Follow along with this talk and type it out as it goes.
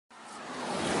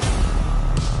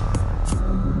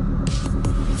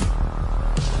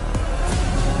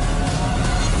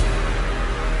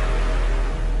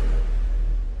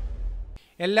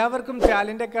എല്ലാവർക്കും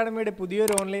ടാലന്റ് അക്കാഡമിയുടെ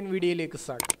പുതിയൊരു ഓൺലൈൻ വീഡിയോയിലേക്ക്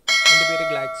സ്വാഗതം. എൻ്റെ പേര്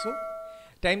ഗ്ലാക്സോ.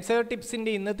 ടൈം സേവർ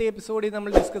ടിപ്സിൻ്റെ ഇന്നത്തെ എപ്പിസോഡിൽ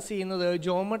നമ്മൾ ഡിസ്കസ് ചെയ്യുന്നത്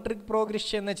ജോമെട്രിക്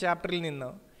പ്രോഗ്രഷൻ എന്ന ചാപ്റ്ററിൽ നിന്ന്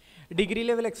ഡിഗ്രി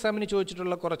ലെവൽ എക്സാമിന്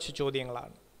ചോദിച്ചിട്ടുള്ള കുറച്ച്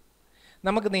ചോദ്യങ്ങളാണ്.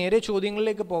 നമുക്ക് നേരെ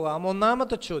ചോദ്യങ്ങളിലേക്ക് പോകാം.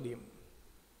 ഒന്നാമത്തെ ചോദ്യം,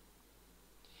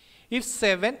 if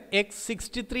 7x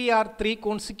 63 are 3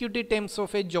 consecutive terms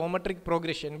of a geometric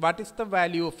progression, what is the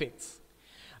value of x?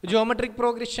 Geometric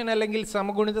progression അല്ലെങ്കിൽ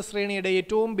സമഗുണിത ശ്രേണിയുടെ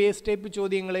ഏറ്റവും ബേസ് ടൈപ്പ്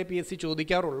ചോദ്യങ്ങളെ PSC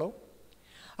ചോദിക്കാറുള്ളൂ.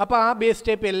 അപ്പോൾ ആ ബേസ്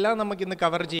ടൈപ്പ് എല്ലാം നമുക്കിന്ന്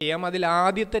കവർ ചെയ്യാം. അതിൽ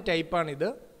ആദ്യത്തെ ടൈപ്പാണിത്.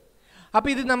 അപ്പോൾ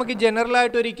ഇത് നമുക്ക്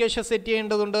ജനറലായിട്ട് ഒരു ഇക്വേഷൻ സെറ്റ്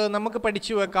ചെയ്യേണ്ടതുണ്ട്. നമുക്ക്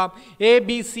പഠിച്ചു വെക്കാം. എ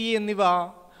ബി സി എന്നിവ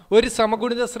ഒരു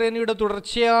സമഗുണിത ശ്രേണിയുടെ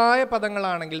തുടർച്ചയായ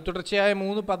പദങ്ങളാണെങ്കിൽ, തുടർച്ചയായ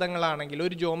 3 പദങ്ങളാണെങ്കിൽ,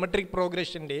 ഒരു ജോമെട്രിക്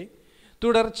പ്രോഗ്രഷൻ്റെ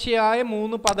തുടർച്ചയായ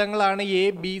 3 പദങ്ങളാണ് എ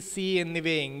ബി സി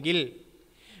എന്നിവയെങ്കിൽ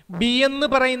ബി എന്ന്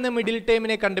പറയുന്ന മിഡിൽ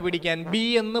ടേമിനെ കണ്ടുപിടിക്കാൻ, ബി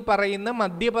എന്ന് പറയുന്ന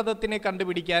മധ്യപദത്തിനെ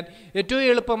കണ്ടുപിടിക്കാൻ ഏറ്റവും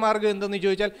എളുപ്പമാർഗ്ഗം എന്തെന്ന്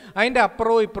ചോദിച്ചാൽ അതിൻ്റെ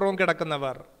അപ്പുറവും ഇപ്പുറവും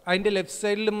കിടക്കുന്നവർ, അതിൻ്റെ ലെഫ്റ്റ്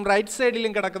സൈഡിലും റൈറ്റ്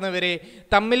സൈഡിലും കിടക്കുന്നവരെ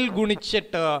തമ്മിൽ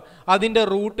ഗുണിച്ചിട്ട് അതിൻ്റെ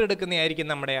റൂട്ട് എടുക്കുന്നതായിരിക്കും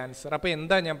നമ്മുടെ ആൻസർ. അപ്പോൾ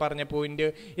എന്താ ഞാൻ പറഞ്ഞ പോയിന്റ്?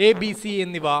 എ ബി സി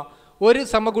എന്നിവ ഒരു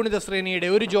സമഗുണിത ശ്രേണിയുടെ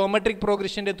ഒരു ജോമെട്രിക്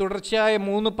പ്രോഗ്രഷൻ്റെ തുടർച്ചയായ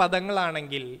 3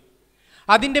 പദങ്ങളാണെങ്കിൽ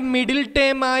അതിൻ്റെ മിഡിൽ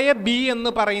ടേമായ ബി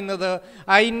എന്ന് പറയുന്നത്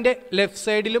അതിൻ്റെ ലെഫ്റ്റ്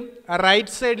സൈഡിലും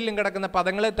റൈറ്റ് സൈഡിലും കിടക്കുന്ന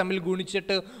പദങ്ങളെ തമ്മിൽ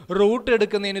ഗുണിച്ചിട്ട് റൂട്ട്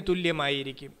എടുക്കുന്നതിന്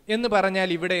തുല്യമായിരിക്കും. എന്ന് പറഞ്ഞാൽ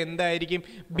ഇവിടെ എന്തായിരിക്കും?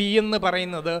 ബി എന്ന്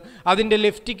പറയുന്നത് അതിൻ്റെ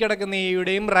ലെഫ്റ്റിൽ കിടക്കുന്ന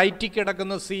എയുടെയും റൈറ്റിൽ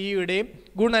കിടക്കുന്ന സിയുടെയും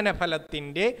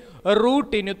ഗുണനഫലത്തിൻ്റെ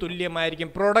റൂട്ടിന്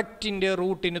തുല്യമായിരിക്കും, പ്രൊഡക്റ്റിൻ്റെ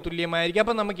റൂട്ടിന് തുല്യമായിരിക്കും.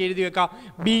 അപ്പം നമുക്ക് എഴുതി വെക്കാം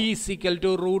B equal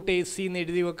to root A C എന്ന്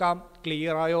എഴുതി വെക്കാം.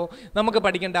 ക്ലിയർ ആയോ? നമുക്ക്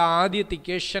പഠിക്കേണ്ട ആദ്യത്തെ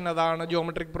ഇക്വേഷൻ അതാണ്.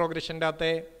 ജോമെട്രിക് പ്രോഗ്രഷൻ്റെ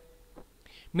അകത്തെ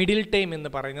മിഡിൽ ടൈം എന്ന്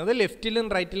പറയുന്നത് ലെഫ്റ്റിലും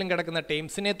റൈറ്റിലും കിടക്കുന്ന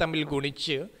ടൈംസിനെ തമ്മിൽ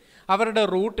ഗുണിച്ച് അവരുടെ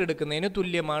റൂട്ട് എടുക്കുന്നതിന്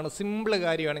തുല്യമാണ്. സിമ്പിൾ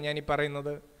കാര്യമാണ് ഞാൻ ഈ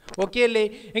പറയുന്നത്. ഓക്കെ അല്ലേ?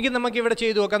 എങ്കിൽ നമുക്കിവിടെ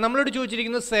ചെയ്തു നോക്കാം. നമ്മളോട്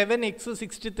ചോദിച്ചിരിക്കുന്നത് 7x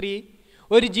 63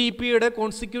 ഒരു ജി പിയുടെ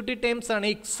കോൺസിക്യൂട്ടീവ് ടൈംസ് ആണ്.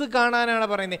 എക്സ് കാണാനാണ്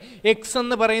പറയുന്നത്. എക്സ്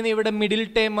എന്ന് പറയുന്നത് ഇവിടെ മിഡിൽ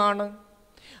ടൈം ആണ്.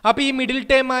 അപ്പോൾ ഈ മിഡിൽ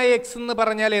ടൈമായ എക്സ് എന്ന്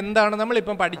പറഞ്ഞാൽ എന്താണ്?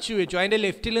 നമ്മളിപ്പം പഠിച്ചു വെച്ചു. അതിൻ്റെ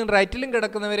ലെഫ്റ്റിലും റൈറ്റിലും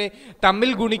കിടക്കുന്നവരെ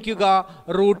തമ്മിൽ ഗുണിക്കുക,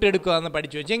 റൂട്ട് എടുക്കുക എന്ന്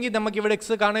പഠിച്ചു വെച്ചു. എങ്കിൽ നമുക്കിവിടെ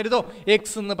എക്സ് കാണരുതോ?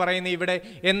 എക്സ് എന്ന് പറയുന്നത് ഇവിടെ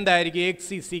എന്തായിരിക്കും? X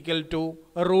is equal to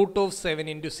root of 7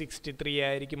 × 63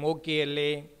 ആയിരിക്കും. ഓക്കെ അല്ലേ?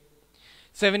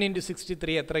 7 ×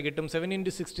 63 എത്ര കിട്ടും? 7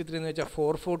 × 63 എന്ന് വെച്ചാൽ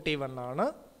 441 ആണ്.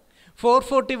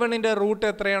 441ൻ്റെ റൂട്ട്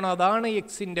എത്രയാണോ അതാണ്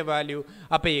എക്സിൻ്റെ വാല്യൂ.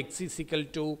 അപ്പോൾ എക്സ് ഈസ് ഈക്വൽ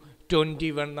ടു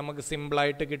 21 നമുക്ക്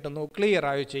സിമ്പിളായിട്ട് കിട്ടുന്നു. ക്ലിയർ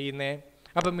ആയോ ചെയ്യുന്നേ?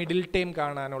 അപ്പോൾ മിഡിൽ ടൈം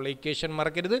കാണാനുള്ള ഇക്വേഷൻ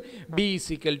മറക്കരുത്. B is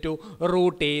equal to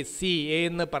root A C. A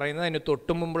എന്ന് പറയുന്നത് അതിന്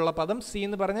തൊട്ടു മുമ്പുള്ള പദം, സി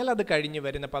എന്ന് പറഞ്ഞാൽ അത് കഴിഞ്ഞ്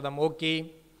വരുന്ന പദം. ഓക്കെ,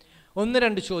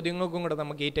 1-2 ചോദ്യങ്ങൾക്കും കൂടെ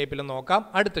നമുക്ക് ഈ ടൈപ്പിൽ നോക്കാം.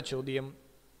 അടുത്ത ചോദ്യം,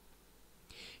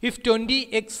 if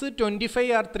 20x 25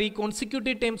 are 3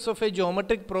 consecutive terms of a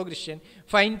geometric progression,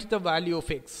 find the value of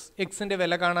x. എക്സിൻ്റെ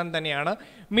വില കാണാൻ തന്നെയാണ്.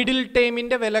 മിഡിൽ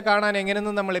ടൈമിൻ്റെ വില കാണാൻ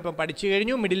എങ്ങനെയെന്ന് നമ്മളിപ്പം പഠിച്ചു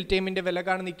കഴിഞ്ഞു. മിഡിൽ ടൈമിൻ്റെ വില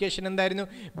കാണുന്ന ഇക്വേഷൻ എന്തായിരുന്നു?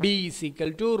 B is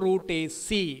equal to root A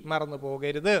C. മറന്നു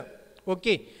പോകരുത്.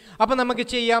 ഓക്കെ, അപ്പം നമുക്ക്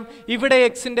ചെയ്യാം. ഇവിടെ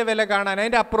എക്സിൻ്റെ വില കാണാൻ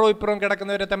അതിൻ്റെ അപ്പുറവും ഇപ്പുറവും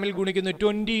കിടക്കുന്നവരെ തമ്മിൽ ഗുണിക്കുന്നു.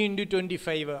 20 ×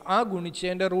 25 ആ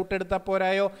ഗുണിച്ചതിൻ്റെ റൂട്ട് എടുത്താൽ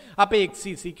പോരായോ? അപ്പോൾ X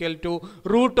is equal to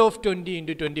root of 20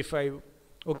 × 25.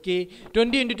 Okay,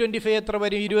 20 × 25 എത്ര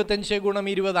വരും? 25 ×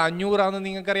 20 500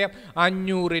 നിങ്ങൾക്കറിയാം.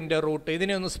 500ൻ്റെ റൂട്ട്.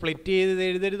 ഇതിനെ ഒന്ന് സ്പ്ലിറ്റ് ചെയ്ത്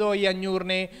എഴുതരുതോ? ഈ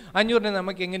 500നെ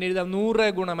നമുക്ക് എങ്ങനെ എഴുതാം? 100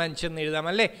 × 5 എന്ന് എഴുതാം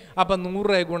അല്ലേ? അപ്പം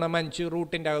 100 × 5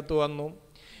 റൂട്ടിൻ്റെ അകത്ത് വന്നു.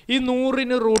 ഈ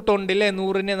 100ന് റൂട്ട് ഉണ്ടല്ലേ?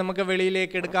 100നെ നമുക്ക്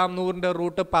വെളിയിലേക്ക് എടുക്കാം. 100ൻ്റെ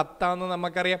റൂട്ട് 10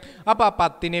 നമുക്കറിയാം. അപ്പോൾ ആ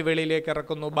 10നെ വെളിയിലേക്ക്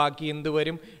ഇറക്കുന്നു. ബാക്കി എന്ത്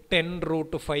വരും?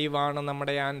 10√5 ആണ്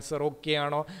നമ്മുടെ ആൻസർ. ഓക്കെ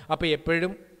ആണോ? അപ്പോൾ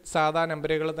എപ്പോഴും സാധാ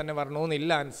നമ്പറുകൾ തന്നെ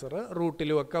വരണമെന്നില്ല ആൻസർ,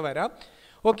 റൂട്ടിലും ഒക്കെ വരാം.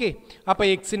 ഓക്കെ, അപ്പോൾ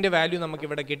എക്സിൻ്റെ വാല്യൂ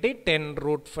നമുക്കിവിടെ കിട്ടി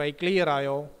 10√5. ക്ലിയർ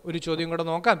ആയോ? ഒരു ചോദ്യം കൂടെ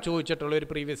നോക്കാം. ചോദിച്ചിട്ടുള്ള ഒരു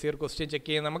പ്രീവിയസ് ഇയർ ക്വസ്റ്റ്യൻ ചെക്ക്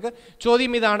ചെയ്യാം നമുക്ക്.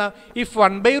 ചോദ്യം ഇതാണ്, if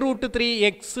 1/√3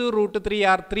 x √3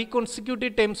 are 3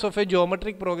 consecutive terms of a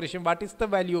geometric progression, what is the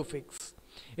value of x?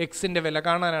 എക്സിൻ്റെ വില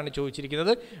കാണാനാണ്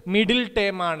ചോദിച്ചിരിക്കുന്നത്. മിഡിൽ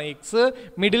ടേം ആണ് എക്സ്.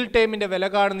 മിഡിൽ ടേമിൻ്റെ വില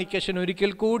കാണുന്ന ഇക്വേഷൻ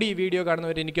ഒരിക്കൽ കൂടി ഈ വീഡിയോ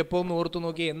കാണുന്നവർ എനിക്കെപ്പോൾ ഒന്ന് ഓർത്തു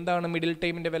നോക്കി. എന്താണ് മിഡിൽ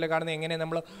ടേമിൻ്റെ വില കാണുന്നത്? എങ്ങനെ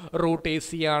നമ്മൾ റൂട്ട് എ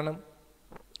സി ആണ്.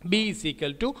 B is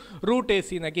equal to root A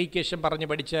C എന്നൊക്കെ ഇക്വേഷൻ പറഞ്ഞ്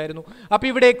പഠിച്ചായിരുന്നു. അപ്പോൾ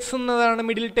ഇവിടെ എക്സ് എന്നതാണ്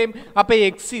മിഡിൽ ടൈം. അപ്പോൾ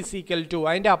എക്സ് ഈസ് ഈക്വൽ ടു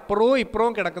അതിൻ്റെ അപ്പുറവും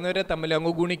ഇപ്പുറവും കിടക്കുന്നവരെ തമ്മിൽ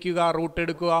അങ്ങ് ഗുണിക്കുക, റൂട്ട്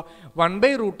എടുക്കുക.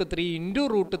 1/√3 ×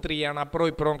 √3 ആണ്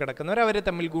അപ്പുറവും ഇപ്പുറവും കിടക്കുന്നവർ. അവരെ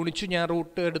തമ്മിൽ ഗുണിച്ചു, ഞാൻ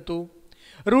റൂട്ട് എടുത്തു.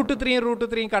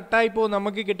 √3 കട്ടായിപ്പോൾ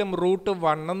നമുക്ക് കിട്ടും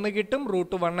 √1 എന്ന് കിട്ടും.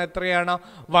 √1 എത്രയാണ്?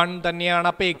 1 തന്നെയാണ്.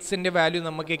 അപ്പോൾ എക്സിൻ്റെ വാല്യൂ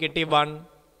നമുക്ക് കിട്ടി 1.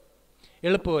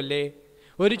 എളുപ്പമല്ലേ?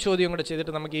 ഒരു ചോദ്യം കൂടെ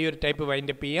ചെയ്തിട്ട് നമുക്ക് ഈ ഒരു ടൈപ്പ്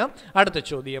വൈൻഡപ്പ് ചെയ്യാം. അടുത്ത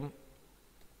ചോദ്യം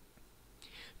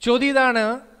ഇതാണ്,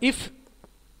 if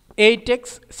 8x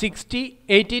 60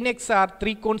 18x are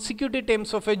 3 consecutive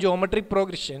terms of a geometric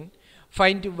progression,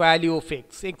 find value of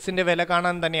X. എക്സിൻ്റെ വില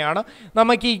കാണാൻ തന്നെയാണ്.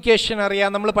 നമുക്ക് ഈ ഇക്വേഷൻ അറിയാം,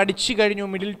 നമ്മൾ പഠിച്ചു കഴിഞ്ഞു.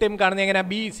 മിഡിൽ ടേം കാണുന്നത്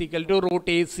എങ്ങനെയാണ്? B is equal to root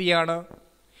A C ആണ്.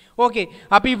 ഓക്കെ,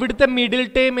 അപ്പോൾ ഇവിടുത്തെ മിഡിൽ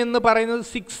ടേം എന്ന് പറയുന്നത്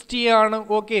 60 ആണ്.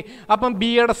 ഓക്കെ, അപ്പം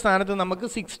ബിയുടെ സ്ഥാനത്ത് നമുക്ക്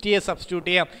 60യെ സബ്സ്റ്റിറ്റ്യൂട്ട്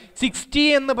ചെയ്യാം. 60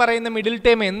 എന്ന് പറയുന്ന മിഡിൽ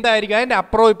ടേം എന്തായിരിക്കും? അതിൻ്റെ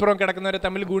അപ്പുറവും ഇപ്പുറവും കിടക്കുന്നവരെ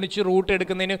തമ്മിൽ ഗുണിച്ച് റൂട്ട്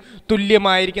എടുക്കുന്നതിന്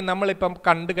തുല്യമായിരിക്കും. നമ്മളിപ്പം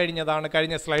കണ്ടു കഴിഞ്ഞതാണ്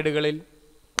കഴിഞ്ഞ സ്ലൈഡുകളിൽ.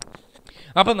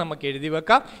 അപ്പം നമുക്ക് എഴുതി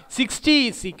വെക്കാം, 60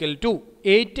 is equal to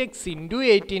 8x into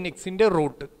 18x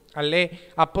root, അല്ലേ?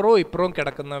 അപ്പുറവും ഇപ്പുറവും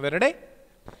കിടക്കുന്നവരുടെ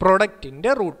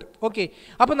പ്രൊഡക്റ്റിൻ്റെ റൂട്ട്. ഓക്കെ,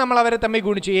 അപ്പം നമ്മൾ അവരെ തമ്മിൽ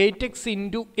ഗുണിച്ചു. 8x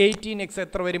ഇൻറ്റു 18x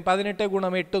എത്ര വരും? 18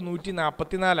 ഗുണം 8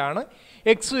 144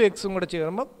 എക്സും എക്സും കൂടെ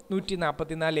ചേരുമ്പോൾ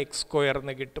 144x²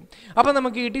 എന്ന് കിട്ടും. അപ്പം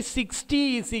നമുക്ക് കിട്ടി 60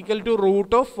 is equal to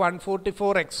root of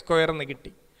 144x² എന്ന്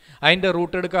കിട്ടി. അതിൻ്റെ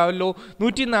റൂട്ട് എടുക്കാമല്ലോ.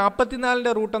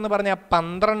 144ൻ്റെ റൂട്ട് എന്ന് പറഞ്ഞാൽ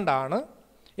 12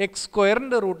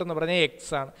 x²ൻ്റെ റൂട്ട് എന്ന് പറഞ്ഞാൽ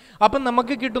എക്സ് ആണ്. അപ്പം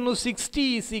നമുക്ക് കിട്ടുന്നു 60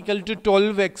 ഈസ് ഈക്വൽ ടു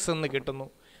 12x എന്ന് കിട്ടുന്നു.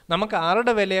 നമുക്ക്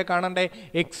ആരുടെ വിലയെ കാണണ്ടേ?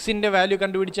 എക്സിൻ്റെ വാല്യൂ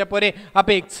കണ്ടുപിടിച്ചാൽ പോരെ.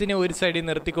 അപ്പോൾ എക്സിനെ ഒരു സൈഡിൽ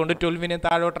നിർത്തിക്കൊണ്ട് 12നെ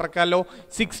താഴോട്ടിറക്കാമല്ലോ.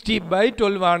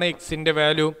 60/12 ആണ് എക്സിൻ്റെ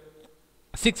വാല്യൂ.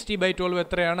 60/12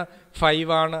 എത്രയാണ്? 5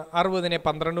 ആണ്. 60നെ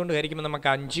 12 കൊണ്ട് ഹരിക്കുമ്പോൾ നമുക്ക്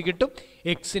 5 കിട്ടും.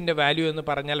 എക്സിൻ്റെ വാല്യൂ എന്ന്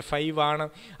പറഞ്ഞാൽ 5 ആണ്.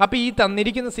 അപ്പോൾ ഈ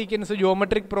തന്നിരിക്കുന്ന സീക്വൻസ്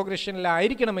ജിയോമെട്രിക്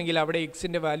പ്രോഗ്രഷനിലായിരിക്കണമെങ്കിൽ അവിടെ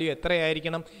എക്സിൻ്റെ വാല്യൂ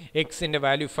എത്രയായിരിക്കണം? എക്സിൻ്റെ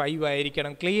വാല്യൂ 5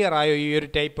 ആയിരിക്കണം. ക്ലിയർ ആയോ ഈ ഒരു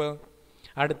ടൈപ്പ്?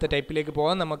 അടുത്ത ടൈപ്പിലേക്ക്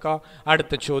പോകാം നമുക്ക്.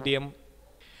 അടുത്ത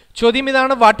ചോദ്യം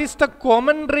ഇതാണ്, what is the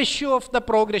common ratio of the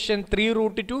progression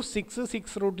 3√2 6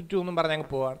 6√2 എന്നും പറഞ്ഞങ്ങ്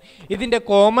പോവാണ്. ഇതിൻ്റെ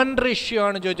കോമൺ റേഷ്യോ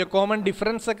ആണ് ചോദിച്ചത്. കോമൺ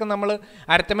ഡിഫറൻസ് ഒക്കെ നമ്മൾ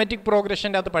അരിത്തമെറ്റിക്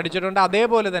പ്രോഗ്രഷൻ്റെ അകത്ത് പഠിച്ചിട്ടുണ്ട്.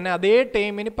 അതേപോലെ തന്നെ അതേ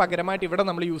ടൈമിന് പകരമായിട്ട് ഇവിടെ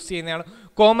നമ്മൾ യൂസ് ചെയ്യുന്നതാണ്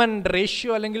കോമൺ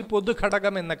റേഷ്യോ അല്ലെങ്കിൽ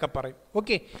പൊതുഘടകം എന്നൊക്കെ പറയും.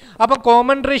 ഓക്കെ, അപ്പോൾ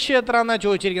കോമൺ റേഷ്യോ എത്രയാണെന്നാണ്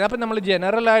ചോദിച്ചിരിക്കുന്നത്. അപ്പോൾ നമ്മൾ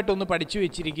ജനറലായിട്ടൊന്ന് പഠിച്ചു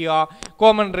വെച്ചിരിക്കുക.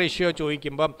 കോമൺ റേഷ്യോ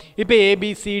ചോദിക്കുമ്പം ഇപ്പോൾ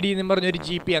ABCD എന്ന് പറഞ്ഞൊരു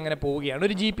GP അങ്ങനെ പോവുകയാണ്.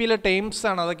 ഒരു GPയിലെ ടേംസ്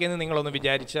ആണ് അതൊക്കെയെന്ന് നിങ്ങളൊന്ന്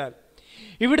വിചാരിച്ചാൽ.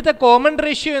 ഇവിടുത്തെ കോമൺ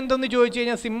റേഷ്യോ എന്തെന്ന് ചോദിച്ചു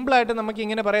കഴിഞ്ഞാൽ സിമ്പിളായിട്ട് നമുക്ക്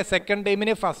ഇങ്ങനെ പറയാം, സെക്കൻഡ്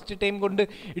ടൈമിനെ ഫസ്റ്റ് ടൈം കൊണ്ട്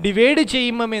ഡിവൈഡ്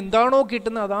ചെയ്യുമ്പം എന്താണോ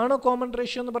കിട്ടുന്നത് അതാണ് കോമൺ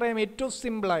റേഷ്യോ എന്ന് പറയാം, ഏറ്റവും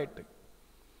സിമ്പിളായിട്ട്.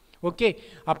 ഓക്കെ,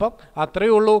 അപ്പം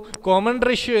അത്രയേ ഉള്ളൂ. കോമൺ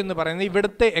റേഷ്യോ എന്ന് പറയുന്നത്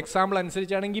ഇവിടുത്തെ എക്സാമ്പിൾ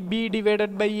അനുസരിച്ചാണെങ്കിൽ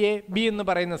B/A. B എന്ന്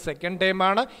പറയുന്ന സെക്കൻഡ്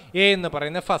ടൈമാണ്, A എന്ന്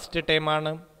പറയുന്ന ഫസ്റ്റ്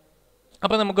ടൈമാണ്.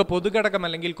 അപ്പോൾ നമുക്ക് പൊതുഘടകം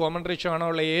അല്ലെങ്കിൽ കോമൺ റേഷ്യോ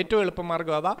ആണുള്ള ഏറ്റവും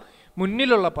എളുപ്പമാർഗ്ഗം അതാ,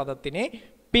 മുന്നിലുള്ള പദത്തിനെ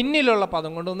പിന്നിലുള്ള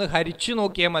പദം കൊണ്ടൊന്ന് ഹരിച്ചു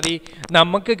നോക്കിയാൽ മതി,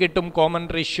 നമുക്ക് കിട്ടും കോമൺ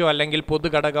റേഷ്യോ അല്ലെങ്കിൽ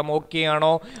പൊതുഘടകം. ഓക്കെ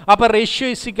ആണോ? അപ്പോൾ ratio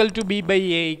is equal to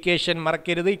B/A. Equation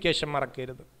മറക്കരുത്.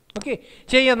 ഓക്കെ,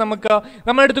 ചെയ്യാം നമുക്ക്.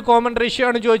 നമ്മുടെ അടുത്ത് കോമൺ റേഷ്യോ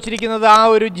ആണ് ചോദിച്ചിരിക്കുന്നത്. ആ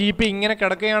ഒരു GP ഇങ്ങനെ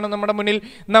കിടക്കുകയാണ് നമ്മുടെ മുന്നിൽ.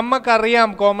 നമുക്കറിയാം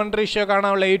കോമൺ റേഷ്യോ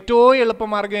കാണാനുള്ള ഏറ്റവും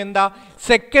എളുപ്പമാർഗ്ഗം എന്താ?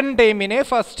 സെക്കൻഡ് ടൈമിനെ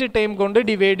ഫസ്റ്റ് ടൈം കൊണ്ട്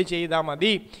ഡിവൈഡ് ചെയ്താൽ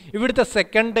മതി. ഇവിടുത്തെ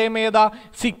സെക്കൻഡ് ടൈം ഏതാ?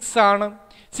 6 ആണ്.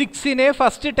 6നെ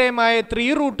ഫസ്റ്റ് ടൈമായ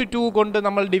 3√2 കൊണ്ട്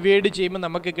നമ്മൾ ഡിവൈഡ് ചെയ്യുമ്പോൾ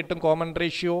നമുക്ക് കിട്ടും കോമൺ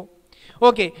റേഷ്യോ.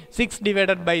 ഓക്കെ,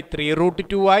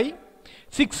 6/3√2 ആയി.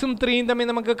 6ഉം 3യും തമ്മിൽ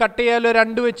നമുക്ക് കട്ട് ചെയ്യാമല്ലോ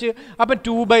 2 വെച്ച്. അപ്പം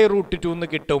 2/√2 എന്ന്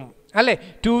കിട്ടും, അല്ലേ?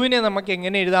 2നെ നമുക്ക്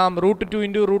എങ്ങനെ എഴുതാം? √2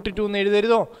 × √2 എന്ന്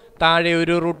എഴുതരുതോ? താഴെ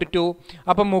ഒരു √2,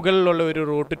 അപ്പം മുകളിലുള്ള ഒരു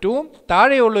 √2ഉം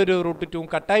താഴെയുള്ള ഒരു √2ഉം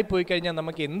കട്ടായി പോയി കഴിഞ്ഞാൽ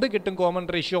നമുക്ക് എന്ത് കിട്ടും?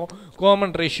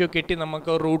 കോമൺ റേഷ്യോ കിട്ടി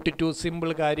നമുക്ക് √2.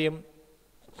 സിമ്പിൾ കാര്യം,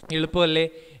 എളുപ്പമല്ലേ?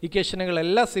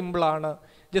 ഇക്വേഷനുകളെല്ലാം സിമ്പിളാണ്.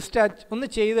 ജസ്റ്റ് ഒന്ന്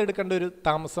ചെയ്തെടുക്കേണ്ട ഒരു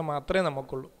താമസം മാത്രമേ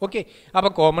നമുക്കുള്ളൂ. ഓക്കെ,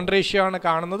 അപ്പോൾ കോമൺ റേഷ്യോ ആണ്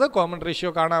കാണുന്നത്. കോമൺ റേഷ്യോ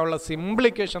കാണാനുള്ള സിമ്പിൾ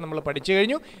ഇക്വേഷൻ നമ്മൾ പഠിച്ചു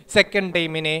കഴിഞ്ഞു. സെക്കൻഡ്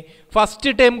ടൈമിനെ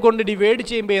ഫസ്റ്റ് ടൈം കൊണ്ട് ഡിവൈഡ്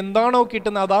ചെയ്യുമ്പോൾ എന്താണോ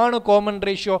കിട്ടുന്നത് അതാണ് കോമൺ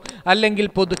റേഷ്യോ അല്ലെങ്കിൽ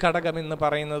പൊതുഘടകം എന്ന്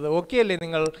പറയുന്നത്. ഓക്കെ അല്ലേ?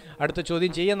 നിങ്ങൾ അടുത്ത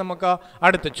ചോദ്യം ചെയ്യാം നമുക്ക്.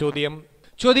 അടുത്ത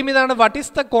ചോദ്യം ഇതാണ്, what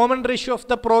is the common ratio of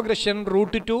the progression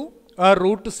 √2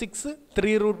 √6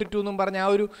 3√2 എന്നും പറഞ്ഞ ആ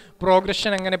ഒരു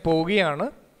പ്രോഗ്രഷൻ അങ്ങനെ പോവുകയാണ്.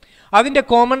 അതിൻ്റെ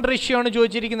കോമൺ റേഷ്യോ ആണ്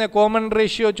ചോദിച്ചിരിക്കുന്നത്. കോമൺ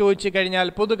റേഷ്യോ ചോദിച്ചു കഴിഞ്ഞാൽ,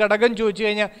 പൊതുഘടകം ചോദിച്ചു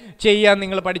കഴിഞ്ഞാൽ ചെയ്യാൻ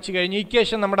നിങ്ങൾ പഠിച്ചു കഴിഞ്ഞു.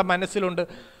 ഇക്വേഷൻ നമ്മുടെ മനസ്സിലുണ്ട്.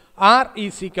 R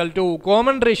is equal to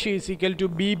common ratio is equal to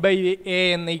B/A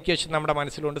എന്ന ഇക്വേഷൻ നമ്മുടെ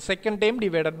മനസ്സിലുണ്ട്. Second time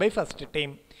divided by first time.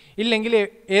 ഇല്ലെങ്കിൽ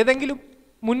ഏതെങ്കിലും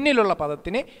മുന്നിലുള്ള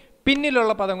പദത്തിനെ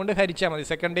പിന്നിലുള്ള പദം കൊണ്ട് ഹരിച്ചാൽ മതി.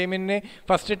 സെക്കൻഡ് ടൈമിനെ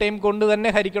ഫസ്റ്റ് ടൈം കൊണ്ട് തന്നെ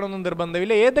ഹരിക്കണമെന്ന്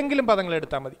നിർബന്ധമില്ല, ഏതെങ്കിലും പദങ്ങൾ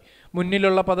എടുത്താൽ മതി.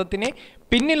 മുന്നിലുള്ള പദത്തിനെ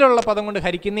പിന്നിലുള്ള പദം കൊണ്ട്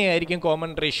ഹരിക്കുന്നതായിരിക്കും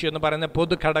കോമൺ റേഷ്യോ എന്ന് പറയുന്നത്,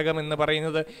 പൊതുഘടകം എന്ന്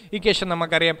പറയുന്നത്. ഇക്വേഷൻ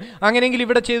നമുക്കറിയാം. അങ്ങനെയെങ്കിൽ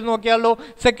ഇവിടെ ചെയ്ത് നോക്കിയാലോ,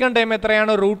 സെക്കൻഡ് ടൈം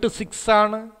എത്രയാണ്? √6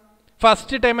 ആണ്.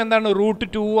 ഫസ്റ്റ് ടൈം എന്താണ്?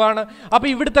 √2 ആണ്. അപ്പോൾ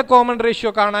ഇവിടുത്തെ കോമൺ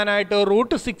റേഷ്യോ കാണാനായിട്ട്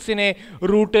 √6നെ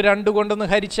 √2 കൊണ്ടൊന്ന്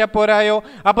ഹരിച്ചാൽ പോരായോ?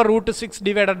 അപ്പോൾ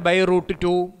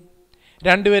 √6/√2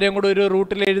 രണ്ടുപേരെയും കൂടെ ഒരു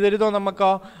റൂട്ടിൽ എഴുതരുതോ നമുക്ക്?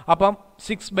 അപ്പം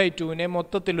 6/2നെ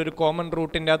മൊത്തത്തിലൊരു കോമൺ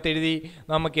റൂട്ടിൻ്റെ അകത്ത് എഴുതി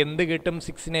നമുക്ക് എന്ത് കിട്ടും?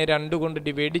 6നെ 2 കൊണ്ട്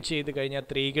ഡിവൈഡ് ചെയ്ത് കഴിഞ്ഞാൽ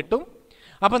 3 കിട്ടും.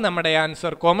 അപ്പം നമ്മുടെ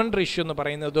ആൻസർ കോമൺ റേഷ്യോ എന്ന്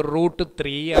പറയുന്നത്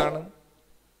 √3 ആണ്.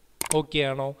 ഓക്കെ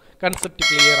ആണോ? കൺസെപ്റ്റ്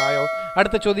ക്ലിയർ ആയോ?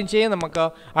 അടുത്ത ചോദ്യം ചെയ്യാം നമുക്ക്.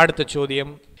 അടുത്ത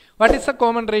ചോദ്യം what is the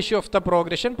common ratio of the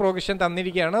progression? Progression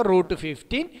തന്നിരിക്കുകയാണ്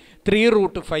 √15,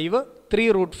 3√5,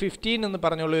 3√15 എന്ന്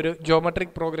പറഞ്ഞുള്ള ഒരു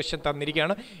ജോമെട്രിക് പ്രോഗ്രഷൻ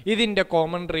തന്നിരിക്കുകയാണ്. ഇതിൻ്റെ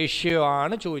കോമൺ റേഷ്യോ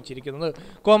ആണ് ചോദിച്ചിരിക്കുന്നത്.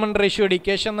 കോമൺ റേഷ്യോയുടെ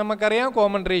ഇക്വേഷൻ നമുക്കറിയാം.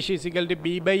 കോമൺ റേഷ്യോ =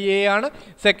 B/A ആണ്.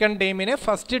 സെക്കൻഡ് ടൈമിനെ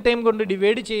ഫസ്റ്റ് ടൈം കൊണ്ട്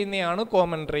ഡിവൈഡ് ചെയ്യുന്നതാണ്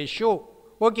കോമൺ റേഷ്യോ.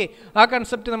 ഓക്കെ, ആ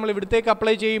കൺസെപ്റ്റ് നമ്മൾ ഇവിടത്തേക്ക്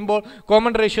അപ്ലൈ ചെയ്യുമ്പോൾ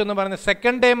കോമൺ റേഷ്യോ എന്ന് പറയുന്നത്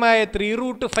സെക്കൻഡ് ടൈമായ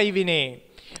 3√5നെ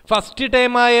ഫസ്റ്റ്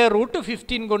ടൈമായ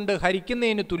 √15 കൊണ്ട്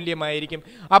ഹരിക്കുന്നതിന് തുല്യമായിരിക്കും.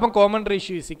 അപ്പം common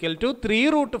ratio =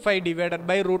 3√5 divided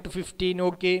by √15.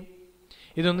 Okay,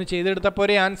 ഇതൊന്ന് ചെയ്തെടുത്തപ്പോൾ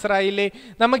ഒരു ആൻസർ ആയില്ലേ?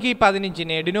 നമുക്ക് ഈ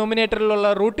 15നെ ഡിനോമിനേറ്ററിലുള്ള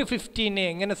 √15നെ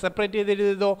എങ്ങനെ സെപ്പറേറ്റ് ചെയ്ത്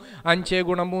എഴുതരുതോ? 5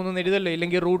 × 3 എന്ന് എഴുതല്ലോ,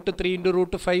 ഇല്ലെങ്കിൽ √3 ×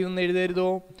 √5 എന്ന് എഴുതരുതോ?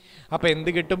 അപ്പോൾ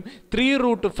എന്ത് കിട്ടും?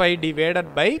 3√5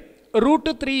 ഡിവൈഡഡ് ബൈ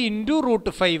 √3 ×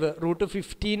 √5.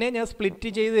 √15നെ ഞാൻ സ്പ്ലിറ്റ്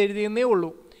ചെയ്ത് എഴുതിയെന്നേ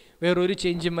ഉള്ളൂ, വേറൊരു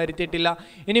ചേഞ്ചും വരുത്തിയിട്ടില്ല.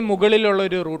 ഇനി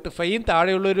മുകളിലുള്ളൊരു √5യും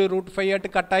താഴെയുള്ളൊരു √5 ആയിട്ട്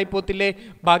കട്ടായി പോത്തില്ലേ?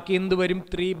 ബാക്കി എന്ത് വരും?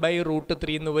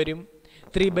 3/√3 എന്ന് വരും.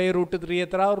 3/√3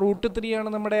 എത്ര? √3 ആണ്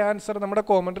നമ്മുടെ ആൻസർ. നമ്മുടെ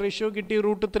കോമൺ റേഷ്യോ കിട്ടി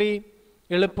 √3.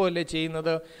 എളുപ്പമല്ലേ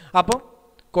ചെയ്യുന്നത്? അപ്പം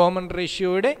കോമൺ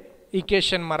റേഷ്യോയുടെ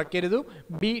ഇക്വേഷൻ മറക്കരുത്,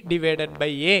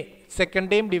 B/A, second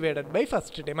time divided by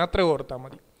first time. അത്ര ഓർത്താൽ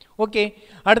മതി. ഓക്കെ,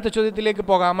 അടുത്ത ചോദ്യത്തിലേക്ക്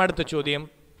പോകാം. അടുത്ത ചോദ്യം,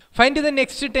 find the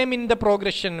next time in the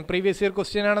progression. Previous year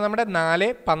question ആണ് നമ്മുടെ. 4,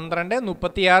 12,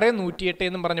 36, 108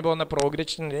 എന്നും പറഞ്ഞു പോകുന്ന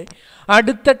പ്രോഗ്രഷൻ്റെ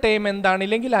അടുത്ത ടൈം എന്താണ്?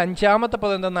 ഇല്ലെങ്കിൽ അഞ്ചാമത്തെ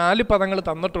പദം എന്താ? 4 പദങ്ങൾ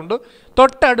തന്നിട്ടുണ്ട്.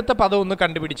 തൊട്ടടുത്ത പദം ഒന്ന്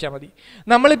കണ്ടുപിടിച്ചാൽ മതി.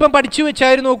 നമ്മളിപ്പം പഠിച്ചു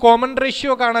വെച്ചായിരുന്നു കോമൺ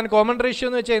റേഷ്യോ കാണാൻ. കോമൺ റേഷ്യോ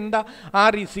എന്ന് വെച്ചാൽ എന്താ?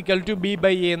 R =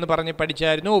 B/A എന്ന് പറഞ്ഞ്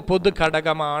പഠിച്ചായിരുന്നു. പൊതു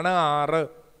ഘടകമാണ് 6.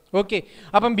 ഓക്കെ,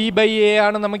 അപ്പം B/A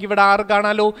ആണ്. നമുക്കിവിടെ 6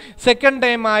 കാണാലോ. സെക്കൻഡ്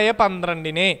ടൈമായ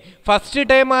 12നെ ഫസ്റ്റ്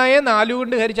ടൈമായ 4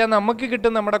 കൊണ്ട് ഹരിച്ചാൽ നമുക്ക്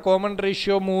കിട്ടും നമ്മുടെ കോമൺ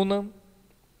റേഷ്യോ 3.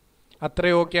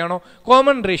 അത്രയും ഓക്കെ ആണോ?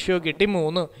 കോമൺ റേഷ്യോ കിട്ടി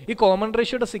 3. ഈ കോമൺ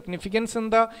റേഷ്യോയുടെ സിഗ്നിഫിക്കൻസ്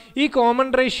എന്താ? ഈ കോമൺ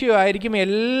റേഷ്യോ ആയിരിക്കും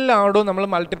എല്ലായിടവും നമ്മൾ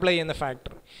മൾട്ടിപ്ലൈ ചെയ്യുന്ന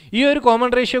ഫാക്ടർ. ഈ ഒരു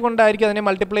കോമൺ റേഷ്യോ കൊണ്ടായിരിക്കും അതിനെ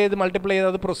മൾട്ടിപ്ലൈ ചെയ്ത്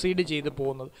അത് പ്രൊസീഡ് ചെയ്ത്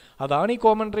പോകുന്നത്. അതാണ് ഈ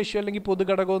കോമൺ റേഷ്യോ അല്ലെങ്കിൽ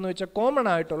പൊതുഘടകം എന്ന് വെച്ചാൽ കോമൺ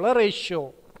ആയിട്ടുള്ള റേഷ്യോ.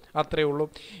 അത്രേ ഉള്ളൂ.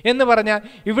 എന്ന് പറഞ്ഞാൽ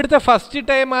ഇവിടുത്തെ ഫസ്റ്റ്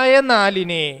ടൈമായ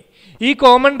 4നെ ഈ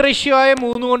കോമൺ റേഷ്യോ ആയ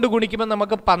 3 കൊണ്ട് ഗുണിക്കുമ്പോൾ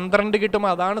നമുക്ക് 12 കിട്ടും.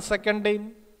 അതാണ് സെക്കൻഡ് ടൈം.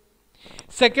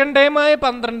 സെക്കൻഡ് ടൈമായ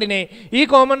 12നെ ഈ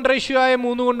കോമൺ റേഷ്യോ ആയ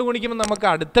 3 കൊണ്ട് ഗുണിക്കുമ്പോൾ നമുക്ക്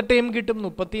അടുത്ത ടൈം കിട്ടും.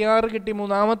 36 കിട്ടി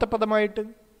മൂന്നാമത്തെ പദമായിട്ട്.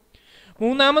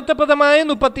 മൂന്നാമത്തെ പദമായ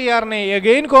 36നെ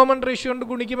എഗെയിൻ കോമൺ റേഷ്യോ കൊണ്ട്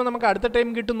ഗുണിക്കുമ്പോൾ നമുക്ക് അടുത്ത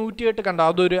ടൈം കിട്ടും 108. കണ്ടോ?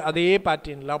 അതൊരു അതേ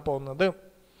പാറ്റേണിലാണ് പോകുന്നത്.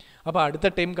 അപ്പോൾ അടുത്ത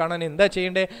ടൈം കാണാൻ എന്താ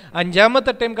ചെയ്യേണ്ടത്?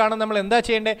 അഞ്ചാമത്തെ ടൈം കാണാൻ നമ്മൾ എന്താ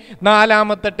ചെയ്യേണ്ടത്?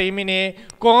 നാലാമത്തെ ടൈമിനെ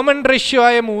കോമൺ റേഷ്യോ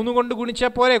ആയ 3 കൊണ്ട്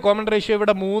ഗുണിച്ചാൽ പോരെ? കോമൺ റേഷ്യോ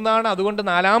ഇവിടെ 3 ആണ്. അതുകൊണ്ട്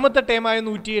നാലാമത്തെ ടൈമായ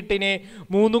 108നെ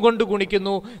 3 കൊണ്ട്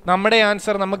ഗുണിക്കുന്നു. നമ്മുടെ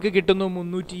ആൻസർ നമുക്ക് കിട്ടുന്നു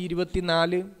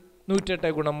 324. 108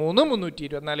 × 3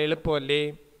 324. എളുപ്പമല്ലേ?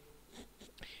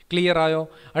 ക്ലിയർ ആയോ?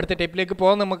 അടുത്ത ടൈപ്പിലേക്ക്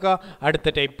പോകാം നമുക്ക്. അടുത്ത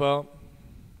type,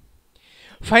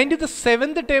 find the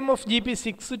 7th time of GP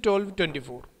 6, 12,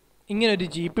 24. ഇങ്ങനെ ഒരു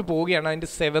GP പോവുകയാണ്, അതിൻ്റെ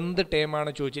 7th ടൈമാണ്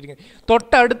ചോദിച്ചിരിക്കുന്നത്.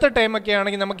 തൊട്ടടുത്ത ടൈമൊക്കെ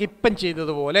ആണെങ്കിൽ നമുക്ക് ഇപ്പം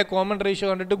ചെയ്തതുപോലെ കോമൺ റേഷ്യോ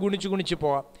കണ്ടിട്ട് ഗുണിച്ച്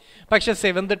പോവാം. പക്ഷേ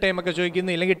 7th ടൈമൊക്കെ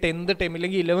ചോദിക്കുന്നു, ഇല്ലെങ്കിൽ 10th ടൈം,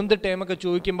 ഇല്ലെങ്കിൽ 11th ടൈമൊക്കെ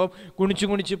ചോദിക്കുമ്പം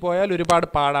ഗുണിച്ച് പോയാൽ ഒരുപാട്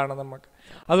പാടാണ് നമുക്ക്.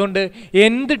 അതുകൊണ്ട്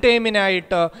nth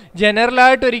ടൈമിനായിട്ട്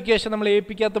ജനറലായിട്ട് ഒരു ഇക്വേഷൻ നമ്മൾ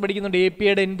AP-ക്കകത്ത് പഠിക്കുന്നുണ്ട്,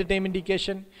 AP-യുടെ nth ടൈമിൻ്റെ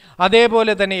ഇക്വേഷൻ.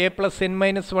 അതേപോലെ തന്നെ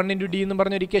A+n-1 × D എന്ന്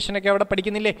പറഞ്ഞൊരു ഇക്വേഷനൊക്കെ അവിടെ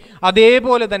പഠിക്കുന്നില്ലേ?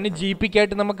 അതേപോലെ തന്നെ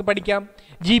GP-ക്കായിട്ട് നമുക്ക് പഠിക്കാം.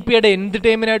 GP-യുടെ nth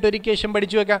ടൈമിനായിട്ട് ഒരു ഇക്വേഷൻ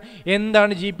പഠിച്ചു വെക്കാം.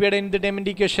 എന്താണ് GP-യുടെ nth ടൈമിൻ്റെ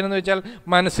ഇക്വേഷൻ എന്ന് വെച്ചാൽ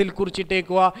മനസ്സിൽ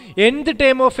കുറിച്ചിട്ടേക്കുക. nth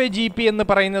time of A GP എന്ന്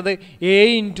പറയുന്നത് A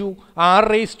 ×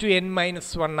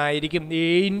 R⁻n-1 ആയിരിക്കും. A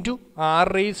 ×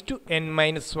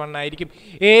 R⁻n-1 ആയിരിക്കും.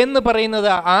 A എന്ന് പറയുന്നത്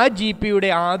ആ GP-യുടെ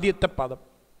ആദ്യത്തെ പദം.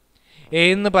 A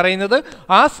എന്ന് പറയുന്നത്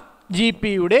ആ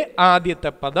GP-യുടെ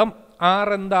ആദ്യത്തെ പദം. R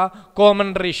എന്താ? കോമൺ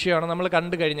റേഷ്യോ ആണ്, നമ്മൾ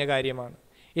കണ്ടു കഴിഞ്ഞ കാര്യമാണ്.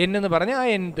 n എന്ന് പറഞ്ഞാൽ ആ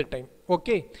nth ടൈം.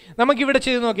 ഓക്കെ, നമുക്കിവിടെ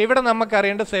ചെയ്ത് നോക്കാം. ഇവിടെ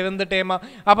നമുക്കറിയേണ്ട 7th ടൈമാണ്.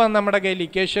 അപ്പം നമ്മുടെ കയ്യിൽ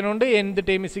ഇക്വേഷൻ ഉണ്ട്. nth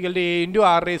time = A ×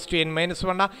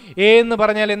 R⁻n-1. A എന്ന്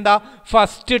പറഞ്ഞാൽ എന്താ?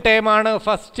 ഫസ്റ്റ് ടൈമാണ്.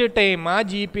 ഫസ്റ്റ് ടൈം ആ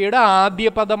GP-യുടെ ആദ്യ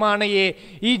പദമാണ് A.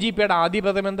 ഈ GP-യുടെ ആദ്യ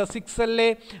പദം എന്താ? 6 അല്ലേ?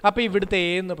 അപ്പോൾ ഇവിടുത്തെ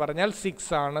A എന്ന് പറഞ്ഞാൽ 6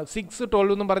 ആണ്. 6,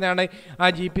 12 എന്നും പറഞ്ഞാണ് ആ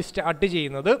GP സ്റ്റാർട്ട്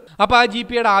ചെയ്യുന്നത്. അപ്പോൾ ആ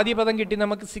GP-യുടെ ആദ്യ പദം കിട്ടി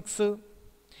നമുക്ക് 6.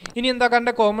 ഇനി എന്താ കണ്ട?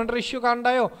 Common ratio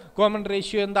കണ്ടായോ? കോമൺ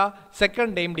റേഷ്യോ എന്താ?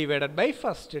 Second time divided by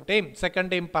first time. Second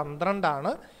time 12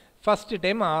 ആണ്, ഫസ്റ്റ്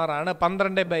ടൈം 6 ആണ്.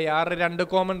 12/6 2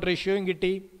 കോമൺ റേഷ്യോയും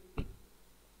കിട്ടി.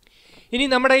 ഇനി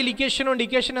നമ്മുടെ കയ്യിൽ ഇക്വേഷൻ ഉണ്ട്.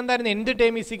 ഇക്വേഷൻ എന്തായിരുന്നു? nth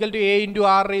ടൈം = A ×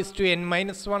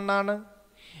 R⁻n-1 ആണ്.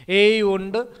 A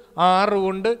ഉണ്ട്, R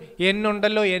ഉണ്ട്, N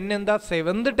ഉണ്ടല്ലോ. N എന്താ?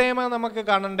 7th ടൈമാണ് നമുക്ക്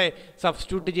കാണണ്ടേ.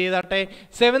 സബ്സ്റ്റിറ്റ്യൂട്ട് ചെയ്താട്ടെ.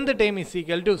 7th ടൈം = 6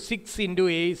 ×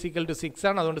 A = 6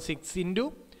 ആണ്. അതുകൊണ്ട് 6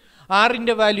 ×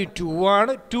 R-ൻ്റെ വാല്യൂ 2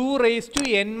 ആണ്.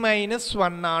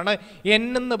 2⁻n-1 ആണ്. N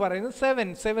എന്ന് പറയുന്നത്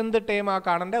 7th ടൈം ആ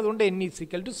കാണണ്ടേ. അതുകൊണ്ട് N =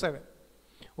 7.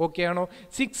 ഓക്കെ ആണോ?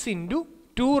 6 ×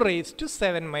 2 raised to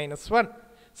 7 minus 1.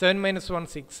 7 minus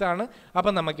 1 6 ആണ്.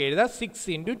 അപ്പം നമുക്ക് എഴുതാം 6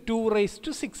 into 2 raised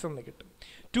to 6 എന്ന് കിട്ടും.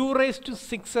 2 raised to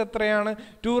 6 എത്രയാണ്?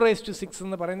 2 raised to 6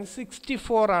 എന്ന് പറയുന്നത്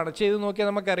 64 ആണ്. ചെയ്ത് നോക്കിയാൽ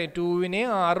നമുക്കറിയാം 2നെ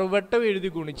 6 വട്ടം എഴുതി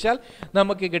ഗുണിച്ചാൽ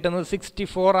നമുക്ക് കിട്ടുന്നത്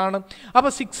 64 ആണ്.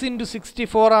 അപ്പോൾ 6 into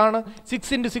 64 ആണ്.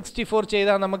 6 into 64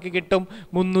 ചെയ്താൽ നമുക്ക് കിട്ടും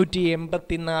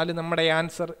 384 നമ്മുടെ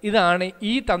ആൻസർ. ഇതാണ്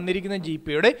ഈ തന്നിരിക്കുന്ന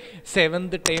GPയുടെ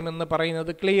 7th ടേം എന്ന്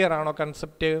പറയുന്നത്. ക്ലിയർ ആണോ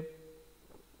കൺസെപ്റ്റ്?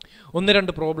 ഒന്ന്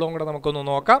രണ്ട് പ്രോബ്ലം കൂടെ നമുക്കൊന്ന്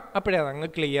നോക്കാം, അപ്പോഴേ അതങ്ങ്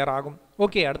ക്ലിയർ ആകും.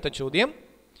 ഓക്കെ, അടുത്ത ചോദ്യം.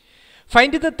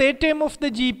 Find the third term of the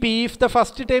GP if the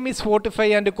first term is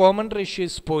 45 and common ratio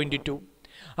is 0.2.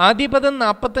 ആദ്യ പദം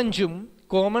 45ഉം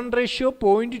കോമൺ റേഷ്യോ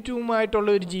 0.2ഉമായിട്ടുള്ള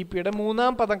ഒരു GPയുടെ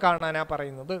മൂന്നാം പദം കാണാനാണ്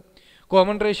പറയുന്നത്.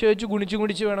 കോമൺ റേഷ്യോ വെച്ച്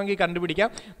ഗുണിച്ച് വേണമെങ്കിൽ കണ്ടുപിടിക്കാം.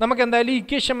 നമുക്ക് എന്തായാലും